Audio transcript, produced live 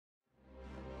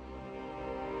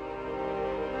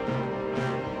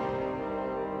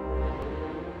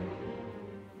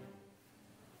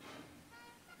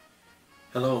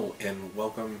Hello and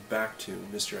welcome back to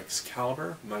Mr.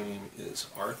 Excalibur. My name is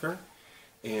Arthur,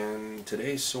 and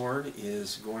today's sword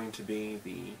is going to be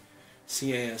the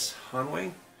CAS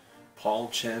Hanwei, Paul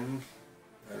Chen.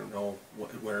 I don't know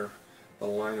where the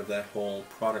line of that whole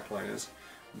product line is,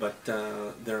 but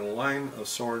their line of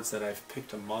swords that I've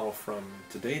picked a model from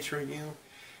today's review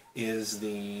is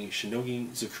the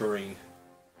Shinogi Zukuri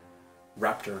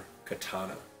Raptor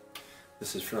Katana.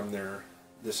 This is from their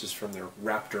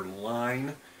Raptor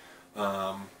line,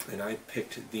 and I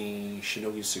picked the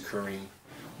Shinogi Zukuri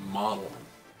model.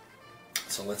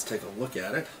 So let's take a look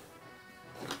at it.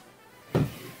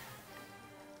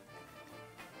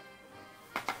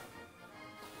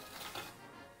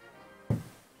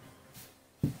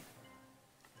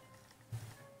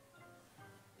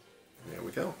 There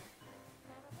we go.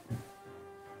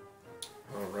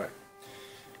 Alright.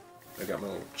 I got my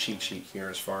little cheat sheet here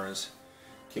as far as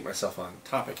keep myself on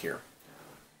topic here.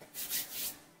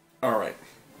 Alright,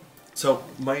 so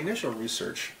my initial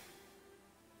research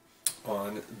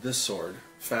on this sword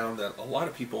found that a lot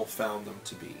of people found them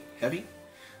to be heavy.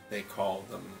 They called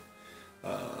them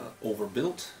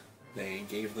overbuilt. They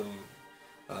gave them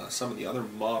some of the other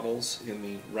models in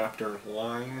the Raptor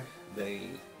line. They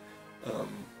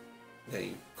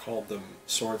called them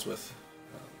swords with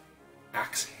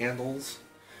axe handles.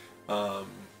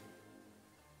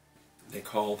 They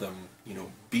call them,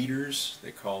 beaters.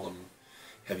 They call them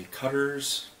heavy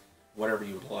cutters, whatever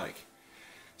you would like.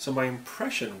 So my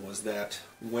impression was that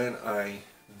when I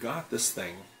got this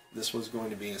thing, this was going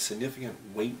to be a significant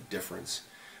weight difference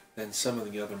than some of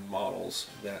the other models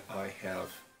that I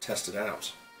have tested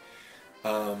out.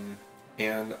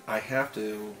 And I have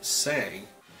to say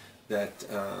that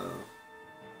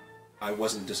I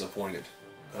wasn't disappointed.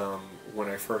 When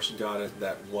I first got it,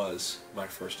 that was my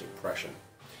first impression.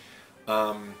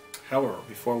 However,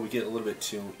 before we get a little bit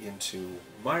too into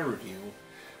my review,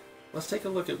 let's take a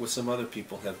look at what some other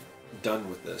people have done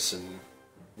with this and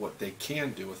what they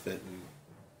can do with it and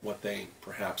what they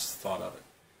perhaps thought of it.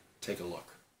 Take a look.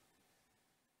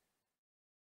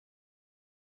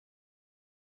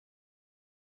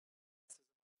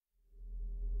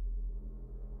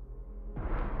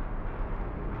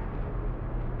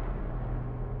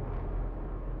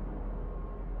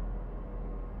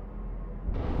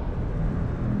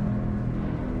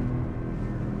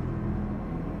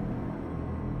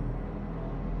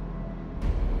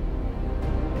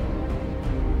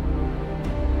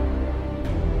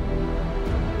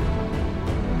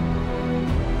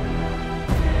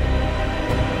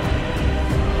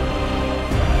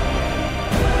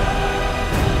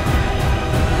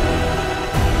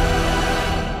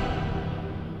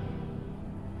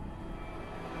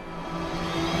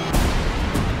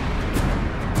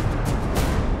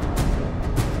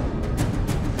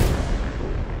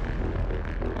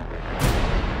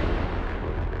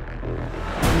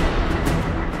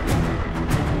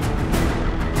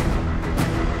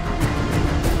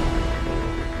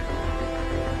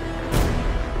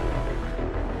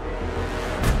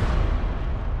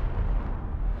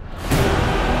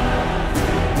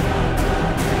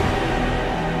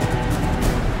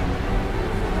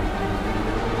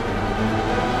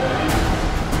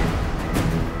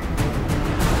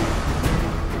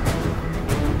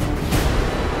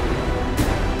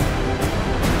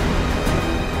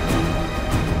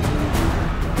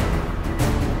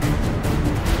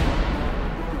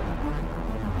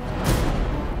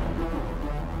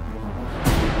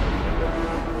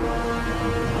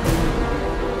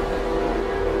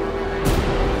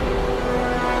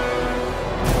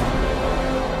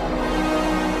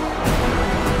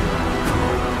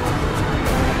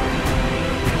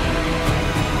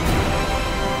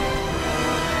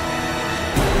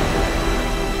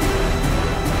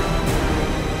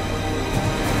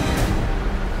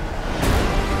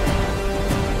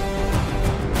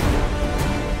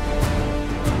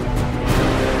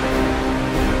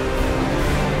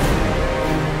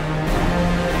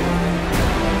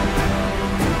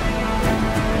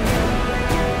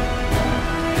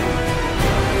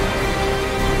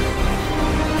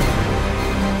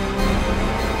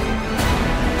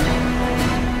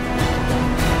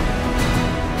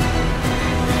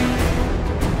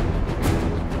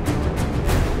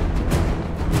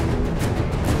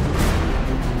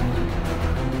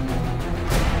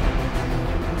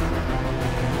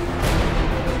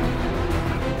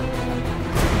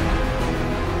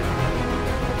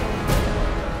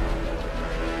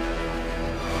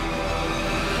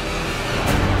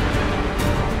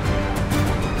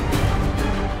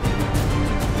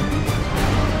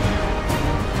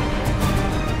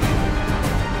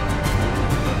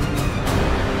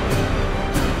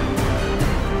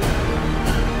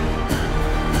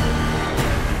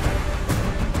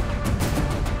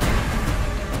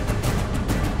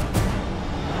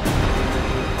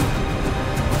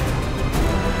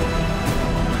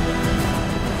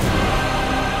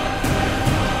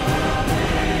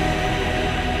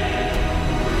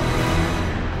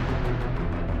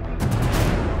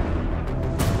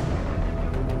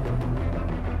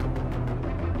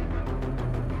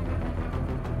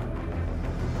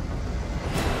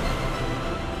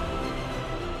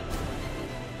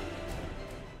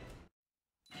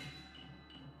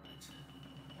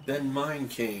 then mine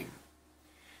came.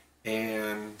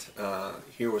 And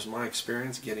here was my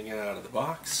experience getting it out of the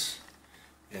box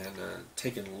and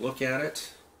taking a look at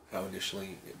it, how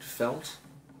initially it felt.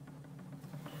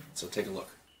 So take a look.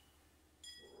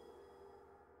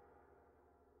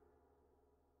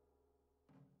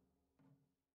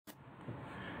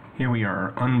 Here we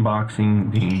are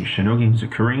unboxing the Shinogi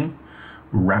Zukuri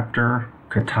Raptor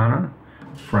Katana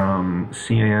from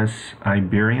CAS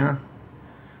Iberia,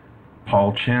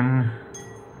 CAS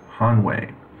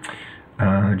Hanwei.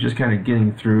 Just kind of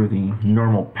getting through the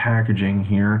normal packaging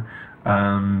here.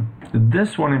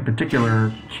 This one in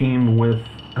particular came with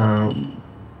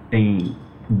a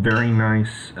very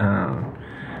nice,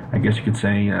 I guess you could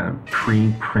say,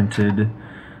 pre-printed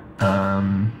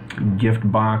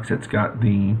gift box. It's got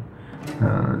the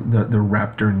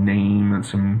Raptor name and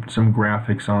some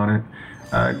graphics on it.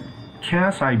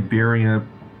 CAS Iberia,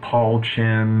 CAS,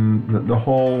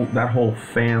 that whole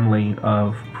family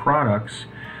of products.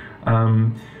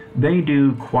 They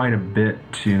do quite a bit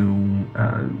to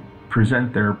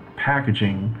present their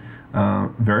packaging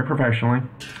very professionally,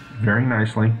 very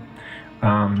nicely.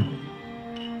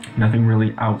 Nothing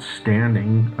really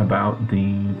outstanding about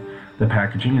the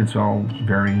packaging. It's all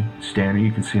very standard.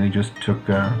 You can see they just took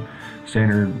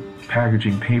standard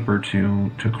packaging paper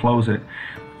to close it.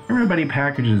 Everybody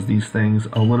packages these things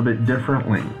a little bit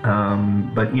differently,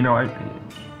 but you know,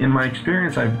 in my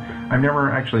experience, I've never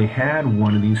actually had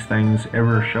one of these things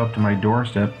ever show up to my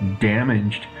doorstep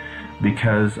damaged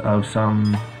because of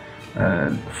some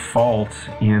fault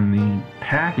in the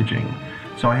packaging.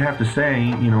 So I have to say,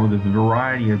 you know, the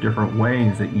variety of different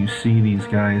ways that you see these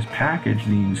guys package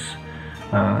these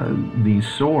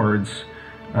swords,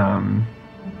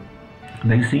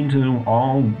 they seem to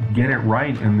all get it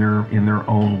right in their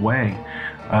own way.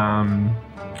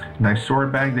 Nice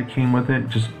sword bag that came with it,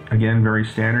 just again very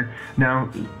standard.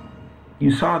 Now, you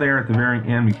saw there at the very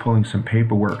end me pulling some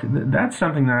paperwork. That's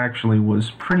something that actually was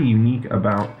pretty unique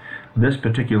about this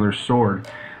particular sword.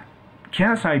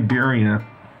 CAS Iberia,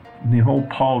 the whole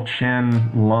CAS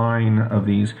line of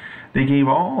these, they gave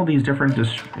all these different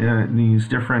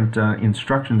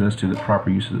instructions as to the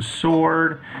proper use of the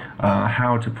sword,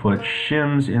 how to put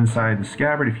shims inside the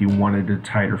scabbard if you wanted a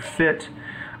tighter fit.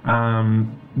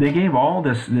 They gave all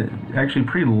this actually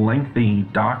pretty lengthy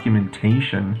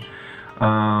documentation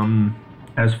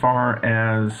as far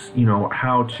as, you know,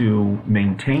 how to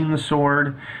maintain the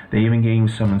sword. They even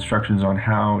gave some instructions on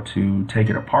how to take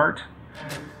it apart.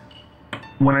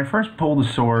 When I first pulled the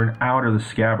sword out of the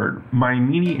scabbard, my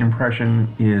immediate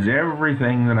impression is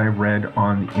everything that I've read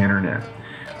on the internet.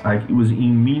 I was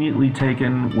immediately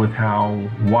taken with how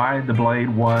wide the blade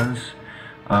was,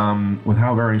 with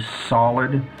how very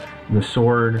solid the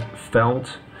sword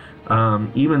felt.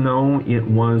 Even though it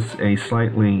was a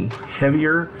slightly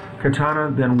heavier katana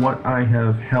than what I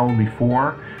have held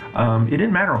before, it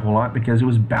didn't matter a whole lot because it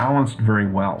was balanced very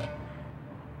well.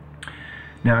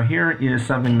 Now here is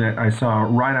something that I saw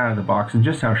right out of the box and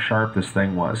just how sharp this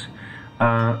thing was.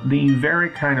 The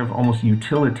very kind of almost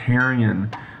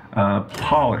utilitarian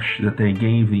polish that they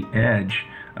gave the edge.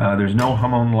 There's no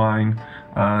hum-on line.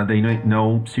 They make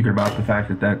no secret about the fact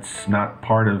that that's not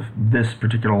part of this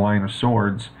particular line of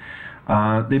swords.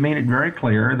 They made it very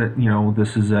clear that, you know,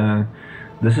 this is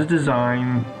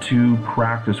designed to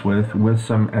practice with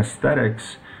some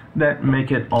aesthetics that make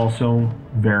it also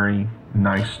very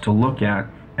nice to look at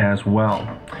as well.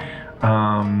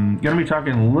 Going to be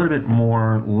talking a little bit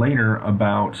more later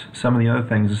about some of the other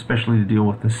things, especially to deal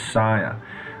with the saya.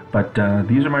 But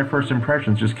these are my first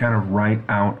impressions, just kind of right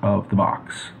out of the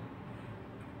box.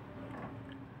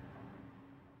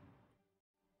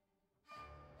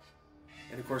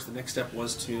 And of course, the next step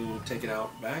was to take it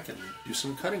out back and do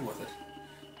some cutting with it.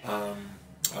 I'll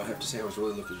have to say I was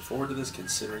really looking forward to this,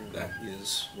 considering that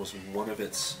was one of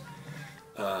its,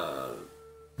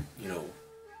 you know,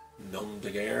 nom de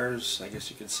guerres, I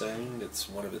guess you could say. It's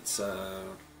one of its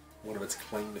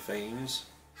claim to fames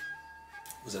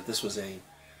was that this was a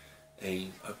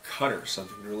cutter,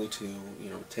 something really to, you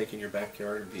know, take in your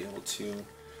backyard and be able to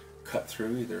cut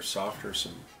through either soft or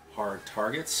some hard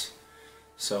targets.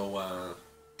 So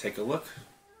take a look,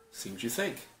 see what you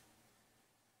think.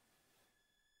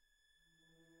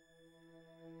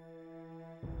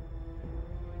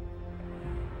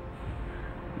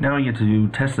 Now you get to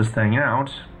test this thing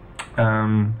out.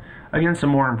 Again, some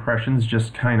more impressions,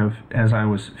 just kind of as I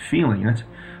was feeling it.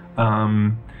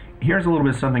 Here's a little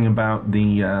bit something about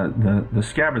the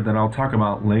scabbard that I'll talk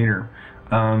about later.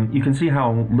 You can see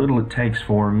how little it takes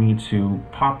for me to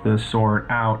pop the sword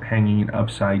out, hanging it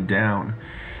upside down.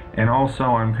 And also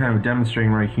I'm kind of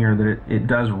demonstrating right here that it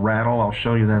does rattle. I'll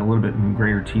show you that a little bit in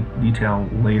greater detail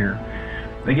later.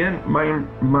 Again,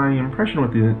 my impression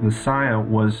with the Saya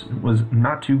was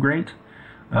not too great.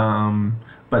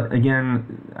 But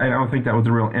again, I don't think that was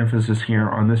the real emphasis here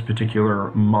on this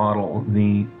particular model.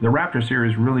 The Raptor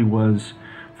series really was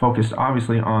focused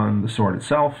obviously on the sword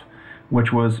itself,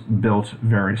 which was built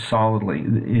very solidly.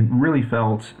 It really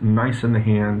felt nice in the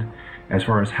hand as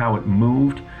far as how it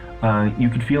moved. You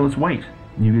could feel its weight.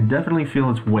 You could definitely feel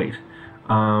its weight.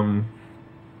 And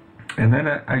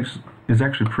that is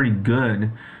actually pretty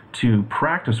good to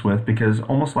practice with, because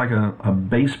almost like a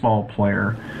baseball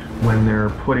player, when they're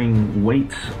putting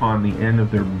weights on the end of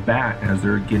their bat as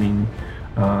they're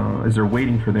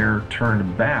waiting for their turn to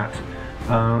bat,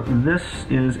 this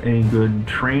is a good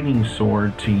training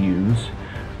sword to use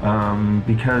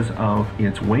because of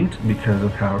its weight, because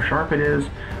of how sharp it is.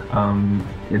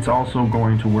 It's also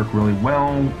going to work really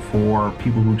well for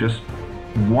people who just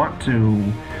want to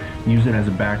use it as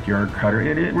a backyard cutter.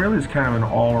 It really is kind of an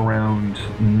all-around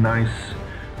nice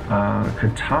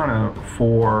katana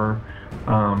for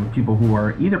people who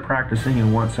are either practicing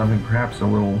and want something perhaps a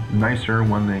little nicer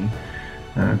when they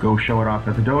go show it off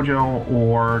at the dojo,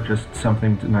 or just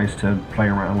something nice to play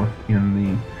around with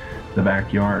in the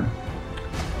backyard.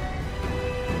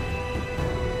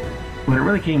 When it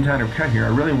really came time to cut here, I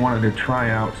really wanted to try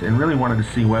out and really wanted to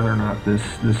see whether or not this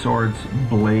sword's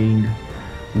blade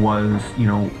was, you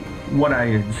know, what I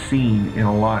had seen in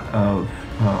a lot of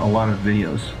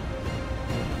videos.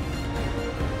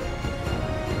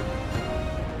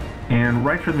 And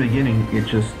right from the beginning,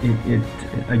 it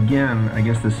again, I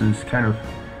guess this is kind of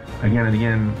again and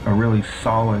again a really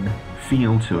solid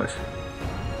feel to it.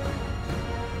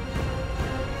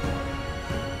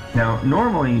 Now,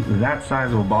 normally that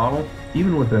size of a bottle,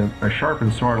 even with a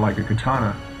sharpened sword like a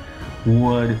katana,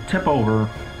 would tip over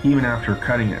even after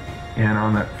cutting it. And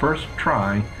on that first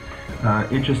try,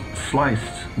 it just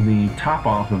sliced the top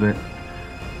off of it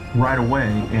right away,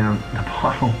 and the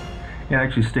bottle, it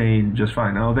actually stayed just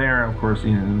fine. Now there, of course,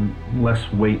 you know,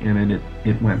 less weight in it,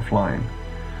 it went flying.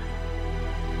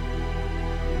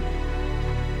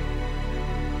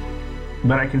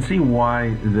 But I can see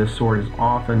why this sword is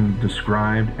often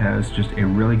described as just a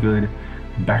really good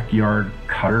backyard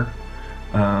cutter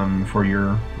for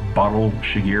your bottle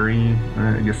shigiri.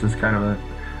 I guess it's kind of a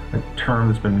term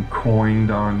that's been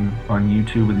coined on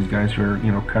YouTube with these guys who are,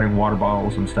 you know, cutting water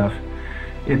bottles and stuff.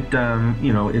 It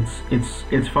you know,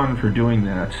 it's fun for doing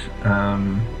that.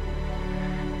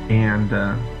 And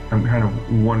I'm kind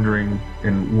of wondering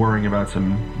and worrying about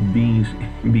some bees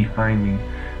behind me.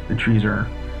 The trees are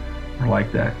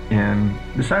like that, and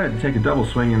decided to take a double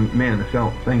swing, and man, the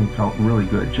thing felt really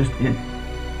good. Just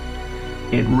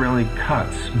it really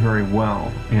cuts very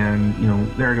well, and you know,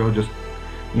 there I go, just,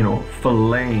 you know,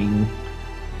 filleting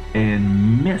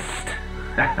and missed.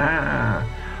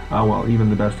 Oh well,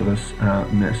 even the best of us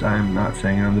miss. I'm not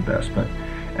saying I'm the best, but,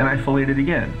 and I filleted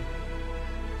again.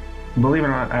 Believe it or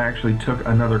not, I actually took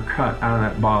another cut out of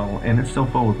that bottle, and it's still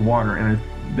full with water, and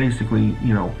I basically,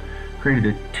 you know,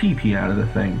 created a teepee out of the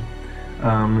thing.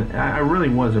 I really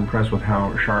was impressed with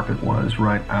how sharp it was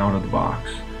right out of the box.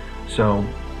 So,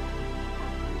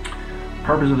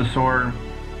 purpose of the sword,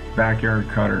 backyard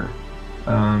cutter.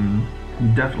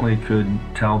 Definitely could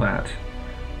tell that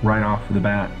right off the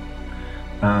bat.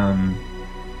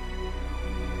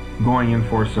 Going in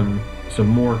for some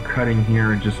more cutting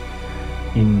here and just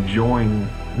enjoying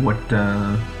what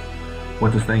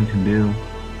this thing can do.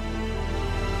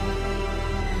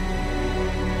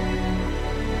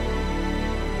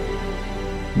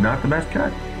 Not the best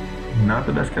cut, not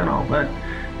the best cut at all, but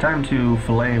time to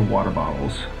fillet water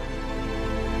bottles.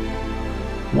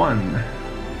 1,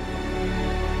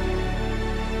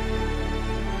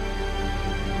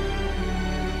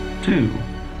 2,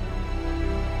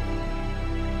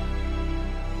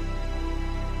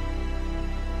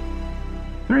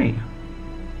 3.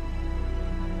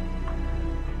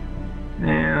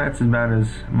 And that's about as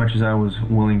much as I was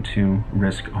willing to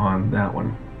risk on that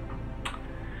one.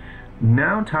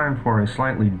 Now time for a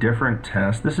slightly different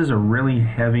test. This is a really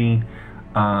heavy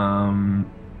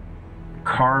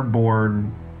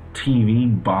cardboard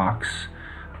TV box.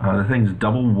 The thing's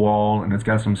double walled, and it's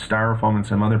got some styrofoam and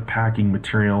some other packing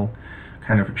material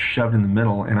kind of shoved in the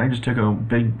middle, and I just took a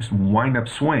big wind-up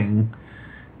swing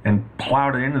and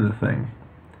plowed it into the thing.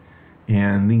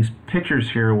 And these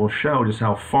pictures here will show just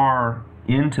how far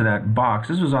into that box.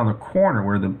 This was on the corner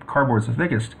where the cardboard's the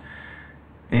thickest.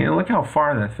 And look how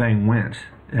far that thing went.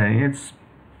 It's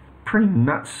pretty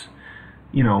nuts,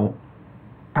 you know,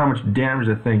 how much damage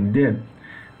that thing did.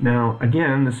 Now,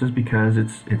 again, this is because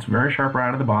it's very sharp right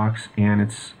out of the box, and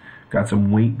it's got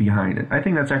some weight behind it. I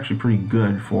think that's actually pretty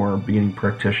good for beginning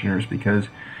practitioners, because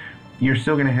you're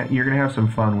still you're gonna have some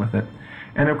fun with it.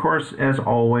 And of course, as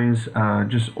always,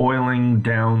 just oiling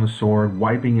down the sword,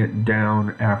 wiping it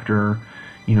down after,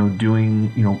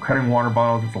 doing, cutting water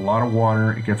bottles. It's a lot of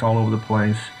water. It gets all over the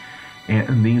place.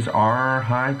 And these are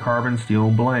high carbon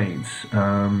steel blades.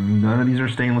 None of these are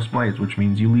stainless blades, which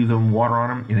means you leave them water on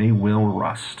them and they will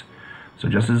rust. So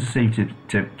just as a safety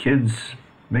tip, kids,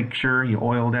 make sure you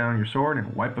oil down your sword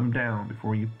and wipe them down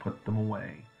before you put them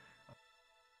away.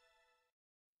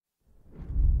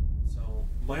 So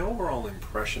my overall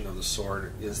impression of the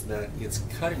sword is that its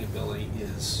cutting ability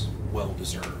is well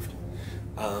deserved.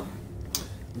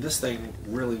 This thing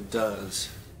really does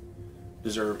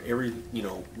deserve every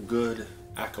good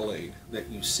accolade that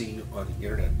you see on the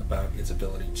internet about its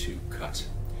ability to cut,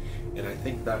 and I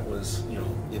think that was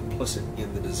implicit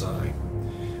in the design.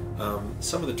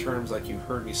 Some of the terms, like you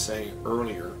heard me say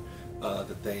earlier,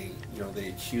 that they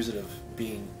accuse it of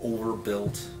being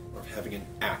overbuilt, of having an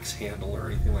axe handle or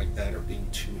anything like that, or being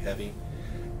too heavy.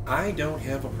 I don't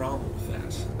have a problem with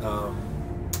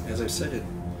that. As I've said in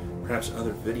perhaps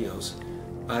other videos,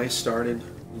 I started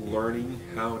learning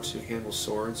how to handle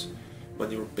swords when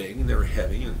they were big and they were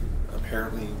heavy, and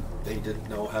apparently they didn't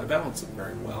know how to balance them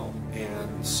very well.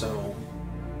 And so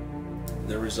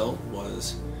the result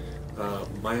was,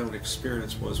 my own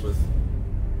experience was with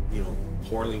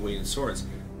poorly weighted swords.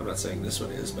 I'm not saying this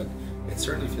one is, but it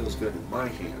certainly feels good in my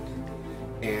hand.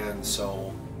 And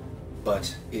so,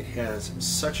 but it has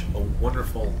such a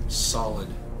wonderful solid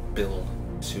build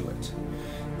to it.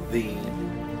 The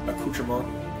accoutrement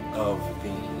of the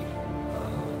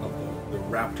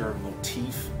raptor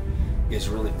motif is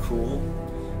really cool.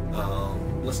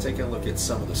 Let's take a look at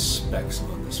some of the specs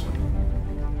on this one.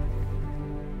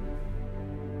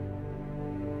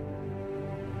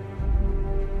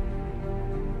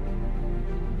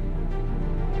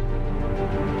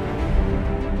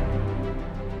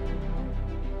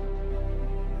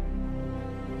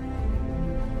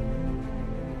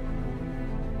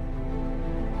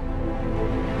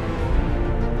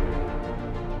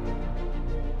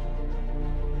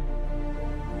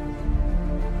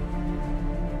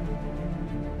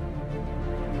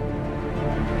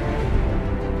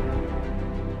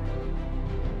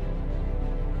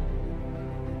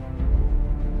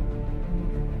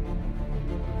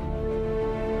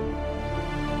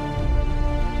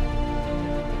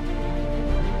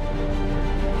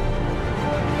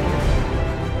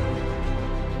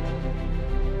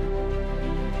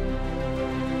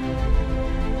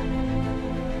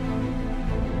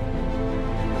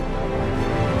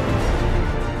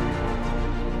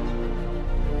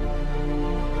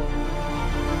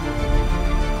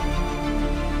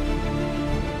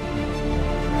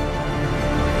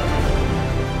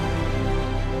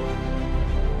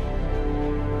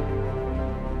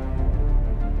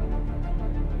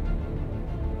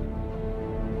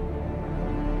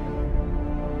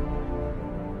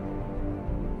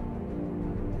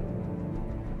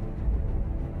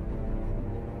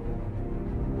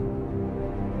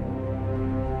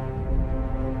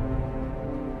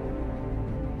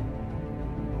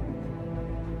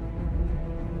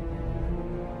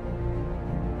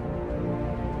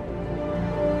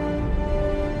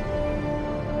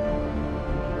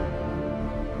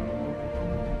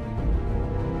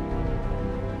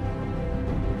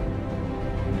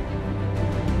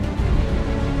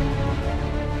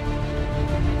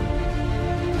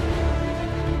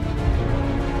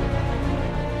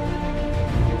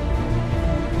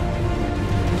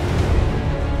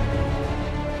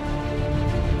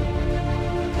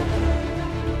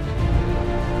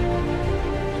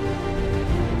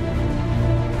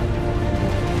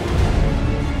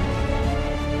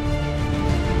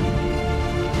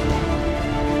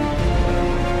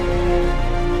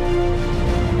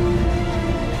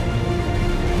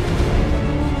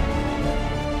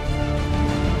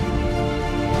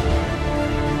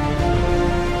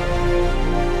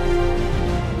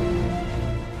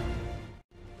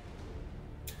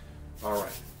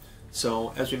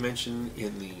 So as we mentioned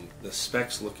in the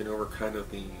specs, looking over kind of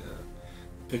the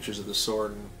pictures of the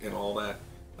sword and all that,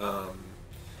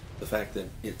 the fact that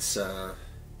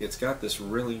it's got this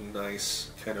really nice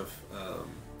kind of,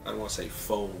 I don't want to say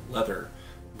faux leather,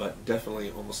 but definitely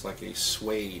almost like a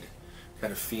suede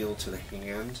kind of feel to the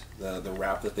hand. The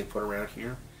wrap that they put around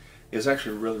here is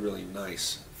actually really, really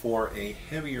nice. For a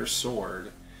heavier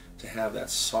sword to have that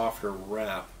softer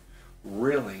wrap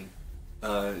really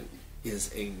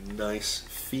is a nice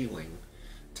feeling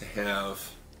to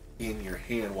have in your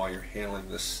hand while you're handling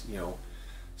this,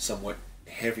 somewhat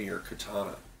heavier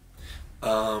katana.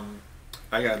 I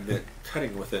gotta admit,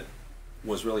 cutting with it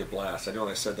was really a blast. I know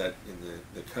I said that in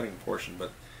the cutting portion,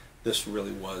 but this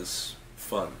really was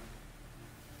fun.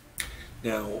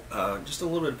 Now, just a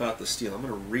little bit about the steel. I'm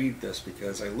going to read this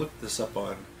because I looked this up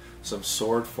on some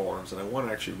sword forums, and I want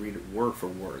to actually read it word for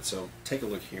word. So take a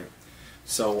look here.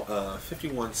 So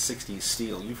 5160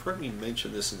 steel. You've heard me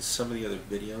mention this in some of the other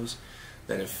videos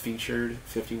that have featured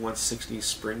 5160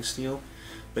 spring steel,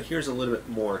 but here's a little bit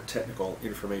more technical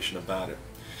information about it.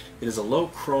 It is a low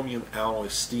chromium alloy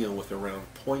steel with around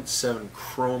 0.7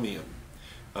 chromium,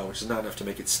 which is not enough to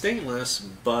make it stainless,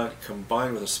 but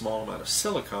combined with a small amount of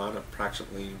silicon,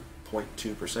 approximately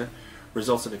 0.2%,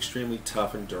 results in an extremely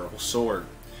tough and durable sword.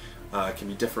 It can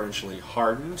be differentially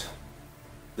hardened.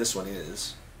 This one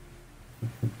is.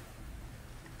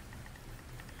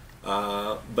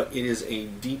 But it is a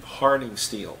deep hardening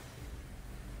steel,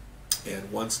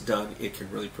 and once done it can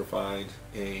really provide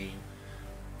a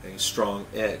strong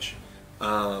edge.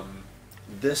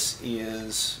 This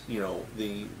is, you know,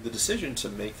 the decision to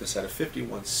make this out of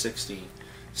 5160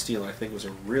 steel, I think, was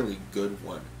a really good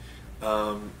one.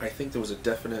 I think there was a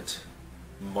definite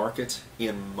market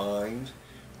in mind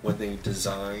when they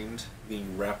designed the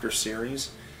Raptor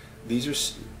series. These are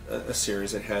a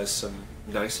series that has some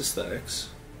nice aesthetics,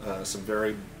 some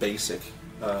very basic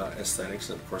aesthetics,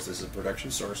 and of course this is a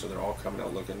production source, so they're all coming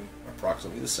out looking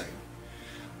approximately the same.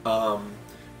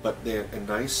 But they're a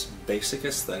nice basic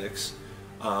aesthetics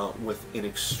with an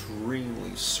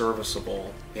extremely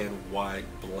serviceable and wide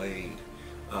blade.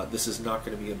 This is not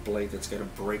going to be a blade that's going to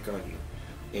break on you.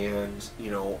 And,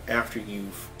 you know, after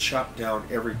you've chopped down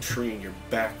every tree in your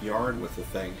backyard with the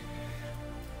thing,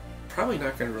 probably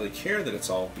not going to really care that it's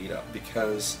all beat up,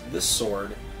 because this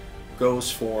sword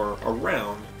goes for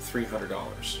around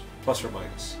 $300, plus or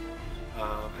minus.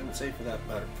 I would say for that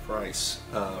amount of price,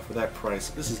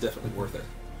 this is definitely worth it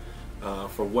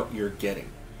for what you're getting.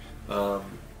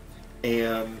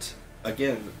 And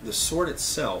again, the sword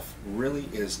itself really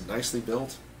is nicely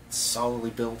built,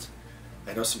 solidly built.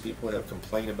 I know some people have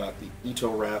complained about the Ito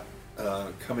wrap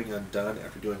coming undone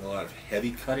after doing a lot of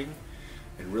heavy cutting,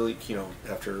 and really, you know,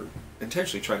 after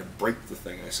intentionally trying to break the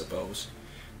thing, I suppose.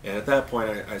 And at that point,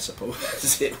 I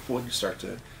suppose it would start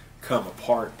to come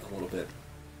apart a little bit.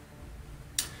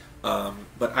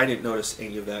 But I didn't notice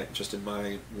any of that just in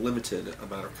my limited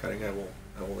amount of cutting. I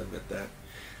will admit that.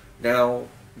 Now,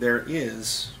 there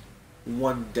is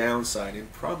one downside,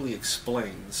 and probably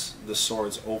explains the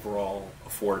sword's overall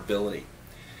affordability,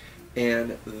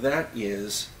 and that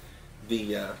is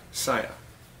the saya.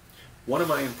 One of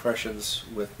my impressions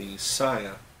with the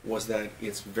saya was that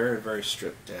it's very, very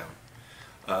stripped down.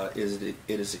 It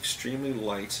is extremely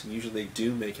light. Usually they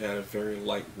do make it out of very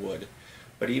light wood,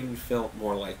 but even felt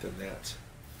more light than that.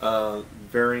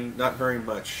 Not very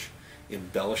much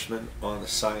embellishment on the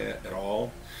saya at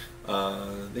all.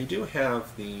 They do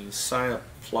have the saya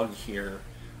plug here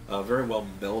very well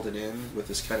melded in with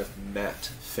this kind of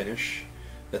matte finish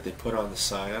that they put on the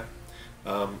saya.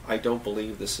 I don't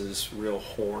believe this is real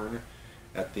horn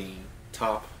at the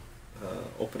top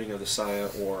opening of the saya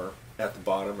or at the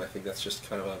bottom. I think that's just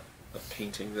kind of a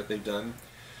painting that they've done.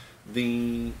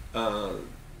 The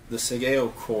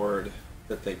Segeo cord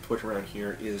that they put around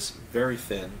here is very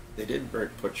thin. They didn't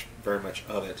put very much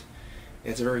of it.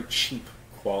 And it's a very cheap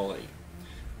quality.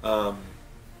 So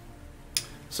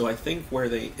I think where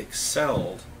they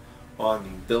excelled on the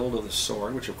build of the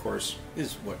sword, which of course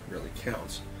is what really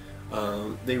counts,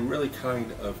 they really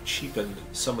kind of cheapened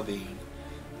some of the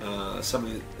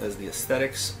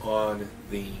aesthetics on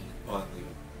the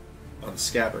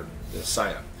scabbard, the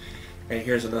saya. And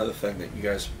here's another thing that you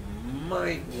guys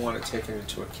might want to take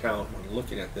into account when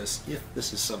looking at this, if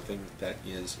this is something that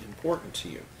is important to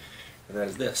you, and that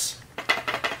is this.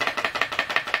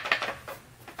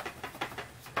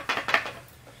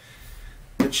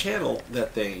 The channel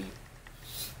that they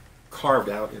carved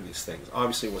out in these things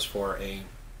obviously was for a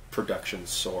production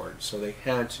sword, so they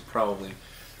had to probably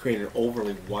create an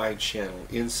overly wide channel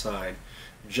inside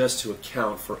just to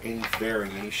account for any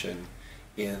variation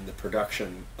in the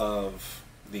production of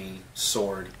the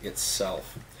sword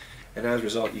itself. And as a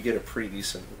result, you get a pretty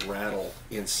decent rattle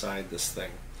inside this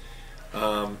thing.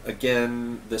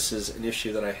 Again, this is an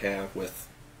issue that I have with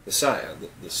the saya.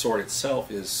 The sword itself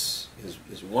is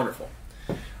wonderful.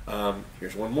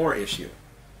 Here's one more issue.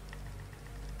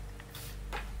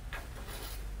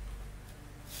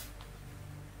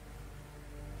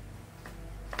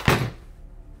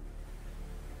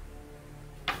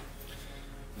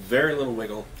 Very little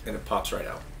wiggle, and it pops right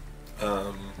out.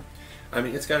 I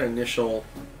mean, it's got an initial,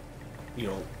 you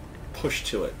know, push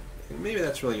to it. And maybe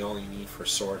that's really all you need for a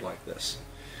sword like this.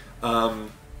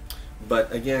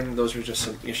 But again, those are just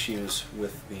some issues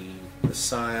with the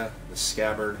saya, the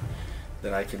scabbard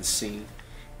that I can see.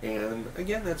 And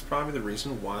again, that's probably the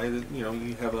reason why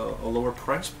you have a lower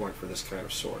price point for this kind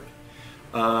of sword.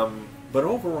 But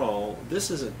overall,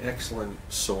 this is an excellent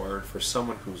sword for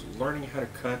someone who's learning how to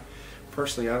cut.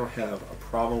 Personally, I don't have a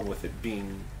problem with it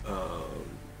being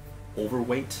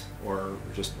overweight or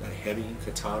just a heavy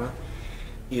katana.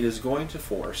 It is going to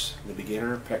force the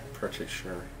beginner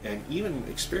practitioner and even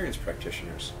experienced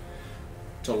practitioners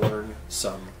to learn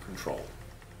some control,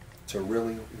 to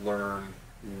really learn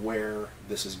where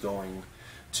this is going,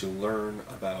 to learn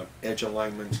about edge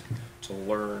alignment, to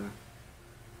learn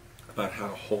about how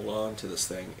to hold on to this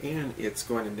thing, and it's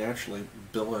going to naturally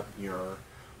build up your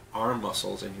arm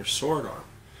muscles and your sword arm.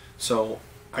 So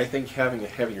I think having a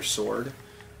heavier sword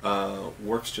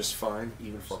works just fine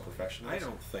even for professionals. I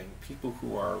don't think people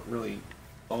who are really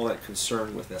all that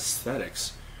concerned with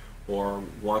aesthetics or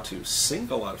want to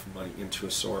sink a lot of money into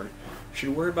a sword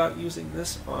should worry about using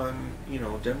this on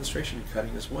demonstration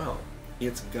cutting as well.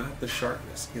 It's got the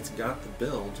sharpness, it's got the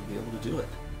build to be able to do it.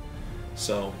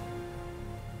 So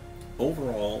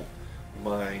overall,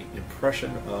 my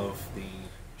impression of the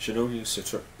Shinogi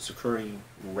Zukuri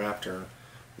Raptor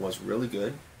was really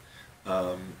good.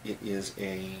 It is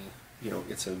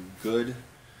it's a good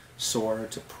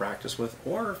sword to practice with,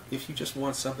 or if you just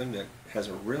want something that has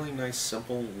a really nice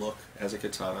simple look as a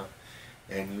katana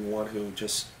and you want to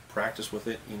just practice with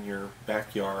it in your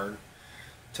backyard,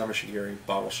 tamashigiri,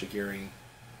 bottle shigiri,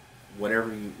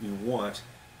 whatever you want,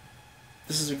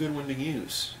 this is a good one to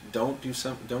use. Don't use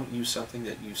something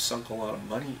that you sunk a lot of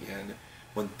money in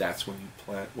when that's what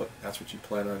you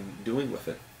plan on doing with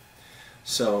it.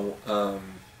 So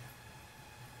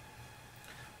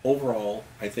overall,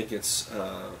 I think it's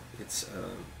a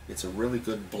really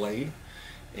good blade,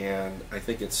 and I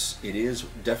think it is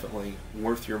definitely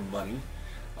worth your money.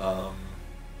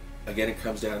 Again, it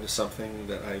comes down to something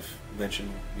that I've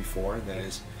mentioned before, and that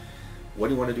is, what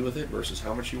do you want to do with it versus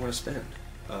how much you want to spend.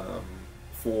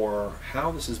 For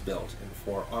how this is built, and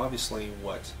for obviously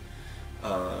what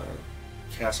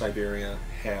CAS Hanwei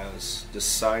has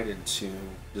decided to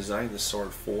design this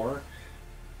sword for,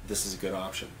 this is a good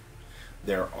option.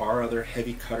 There are other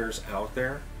heavy cutters out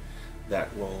there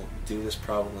that will do this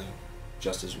probably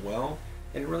just as well,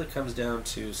 and it really comes down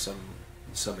to some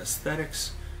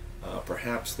aesthetics.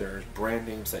 Perhaps there's brand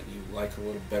names that you like a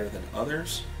little better than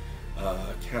others.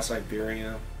 CAS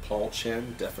Hanwei, Paul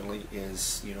Chen definitely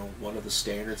is one of the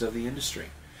standards of the industry.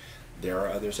 There are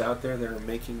others out there that are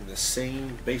making the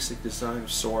same basic design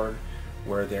of sword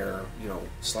where they're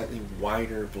slightly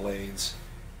wider blades,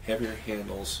 heavier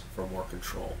handles for more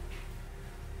control.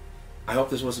 I hope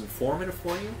this was informative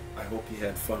for you. I hope you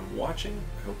had fun watching.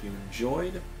 I hope you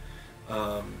enjoyed.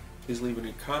 Please leave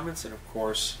any comments, and of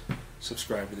course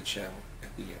subscribe to the channel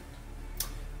at the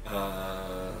end.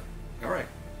 Alright,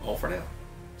 all for now.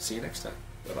 See you next time.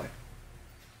 Bye-bye.